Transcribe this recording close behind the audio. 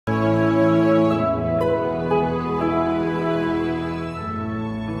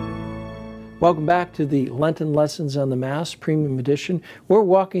Welcome back to the Lenten Lessons on the Mass, Premium Edition. We're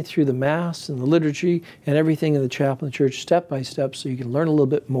walking through the Mass and the liturgy and everything in the chapel and the church step by step so you can learn a little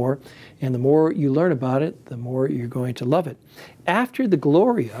bit more. And the more you learn about it, the more you're going to love it. After the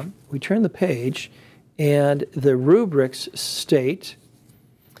Gloria, we turn the page and the rubrics state,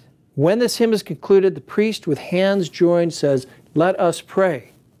 when this hymn is concluded, the priest with hands joined says, "Let us pray."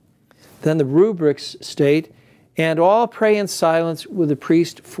 Then the rubrics state, and all pray in silence with the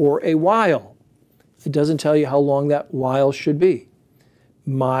priest for a while. It doesn't tell you how long that while should be.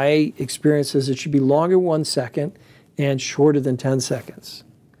 My experience is it should be longer 1 second and shorter than 10 seconds.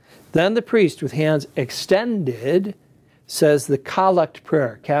 Then the priest with hands extended says the collect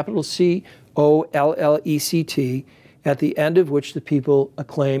prayer, capital C-O-L-L-E-C-T, at the end of which the people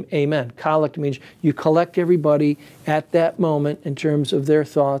acclaim amen. Collect means you collect everybody at that moment in terms of their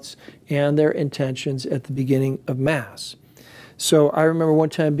thoughts and their intentions at the beginning of Mass. So I remember one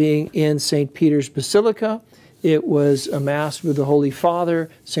time being in St. Peter's Basilica. It was a Mass with the Holy Father,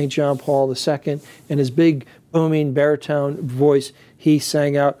 St. John Paul II, and his big booming baritone voice, he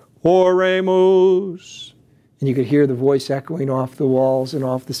sang out, Oremus! And you could hear the voice echoing off the walls and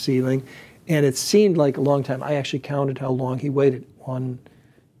off the ceiling. And it seemed like a long time. I actually counted how long he waited. 1,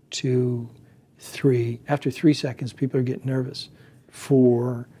 2, 3. After 3 seconds, people are getting nervous.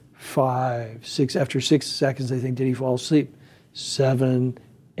 4, 5, 6. After 6 seconds, they think, did he fall asleep? 7,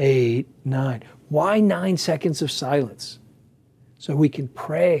 8, 9. Why 9 seconds of silence? So we can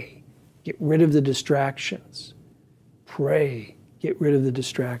pray, get rid of the distractions. Pray, get rid of the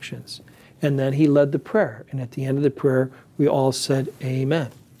distractions. And then he led the prayer. And at the end of the prayer, we all said, Amen.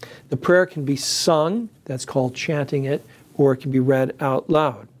 The prayer can be sung, that's called chanting it, or it can be read out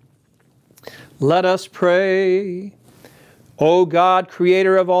loud. Let us pray. O God,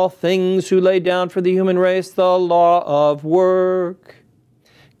 creator of all things, who laid down for the human race the law of work,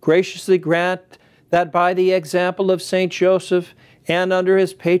 graciously grant that by the example of Saint Joseph and under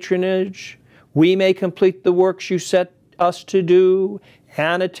his patronage, we may complete the works you set us to do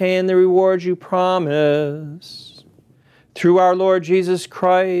and attain the rewards you promise. Through our Lord Jesus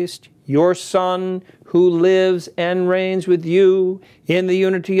Christ, your Son, who lives and reigns with you in the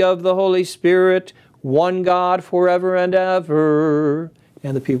unity of the Holy Spirit, one God forever and ever.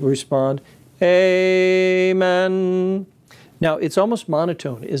 And the people respond, Amen. Now, it's almost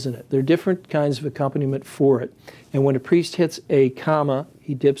monotone, isn't it? There are different kinds of accompaniment for it. And when a priest hits a comma,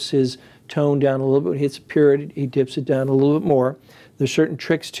 he dips his tone down a little bit. When he hits a period, he dips it down a little bit more. There's certain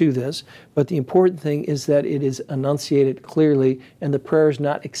tricks to this, but the important thing is that it is enunciated clearly and the prayer is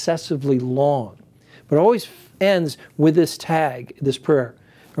not excessively long. But it always ends with this tag, this prayer.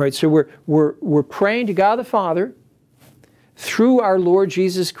 All right, so we're praying to God the Father through our Lord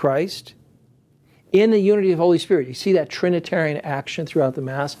Jesus Christ in the unity of the Holy Spirit. You see that Trinitarian action throughout the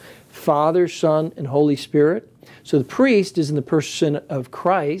Mass, Father, Son, and Holy Spirit. So the priest is in the person of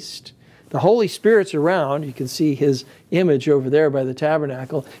Christ. The Holy Spirit's around. You can see his image over there by the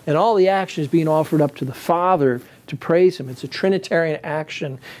tabernacle. And all the action is being offered up to the Father to praise him. It's a Trinitarian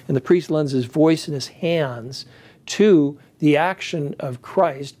action. And the priest lends his voice and his hands to the action of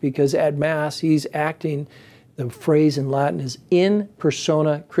Christ because at Mass he's acting, the phrase in Latin is in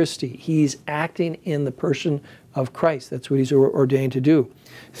persona Christi. He's acting in the person of Christ. That's what he's ordained to do.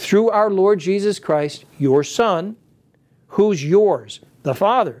 Through our Lord Jesus Christ, your Son, who's yours? The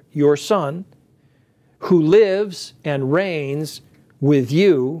Father, your Son, who lives and reigns with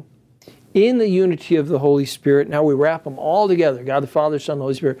you in the unity of the Holy Spirit. Now we wrap them all together, God the Father, Son, the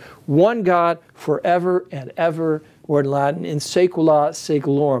Holy Spirit. One God forever and ever, or in Latin, in saecula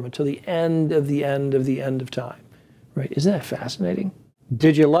saeculorum, until the end of the end of the end of time. Right? Isn't that fascinating?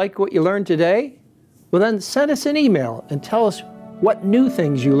 Did you like what you learned today? Well then send us an email and tell us what new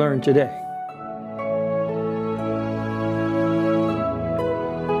things you learned today.